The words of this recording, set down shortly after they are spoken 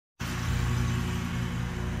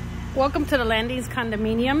Welcome to the Landings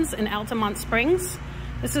Condominiums in Altamonte Springs.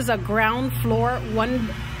 This is a ground floor,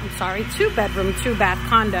 two bedroom, 2-bath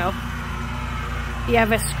condo. You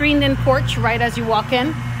have a screened-in porch right as you walk in.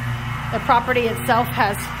 The property itself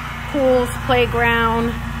has pools,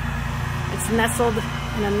 playground. It's nestled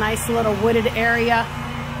in a nice little wooded area.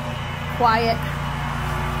 Quiet.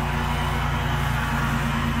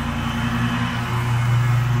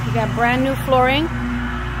 You got brand new flooring.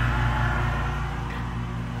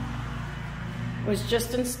 Was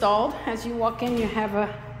just installed. As you walk in, you have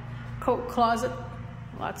a coat closet,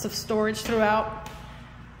 lots of storage throughout,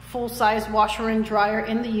 full-size washer and dryer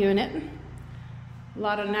in the unit. A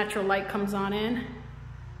lot of natural light comes on in.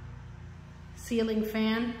 Ceiling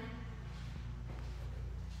fan.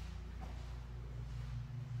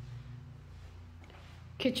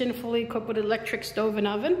 Kitchen fully equipped with electric stove and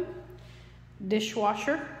oven.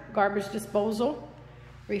 Dishwasher, garbage disposal,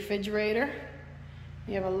 refrigerator.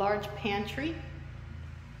 You have a large pantry.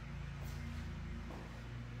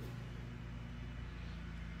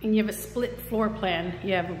 And you have a split floor plan.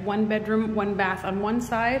 You have 1 bedroom, 1 bath on one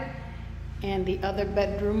side, and the other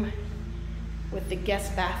bedroom with the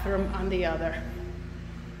guest bathroom on the other.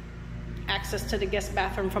 Access to the guest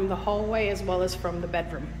bathroom from the hallway as well as from the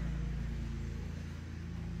bedroom.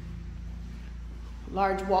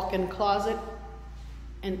 Large walk-in closet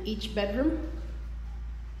in each bedroom.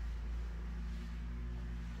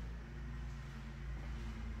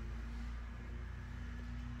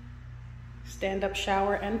 Stand-up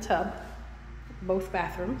shower and tub, both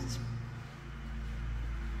bathrooms.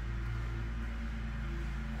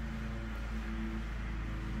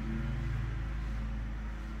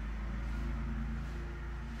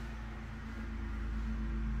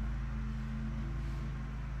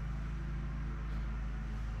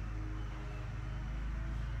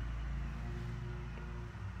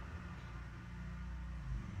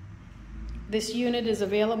 This unit is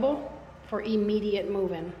available for immediate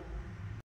move-in.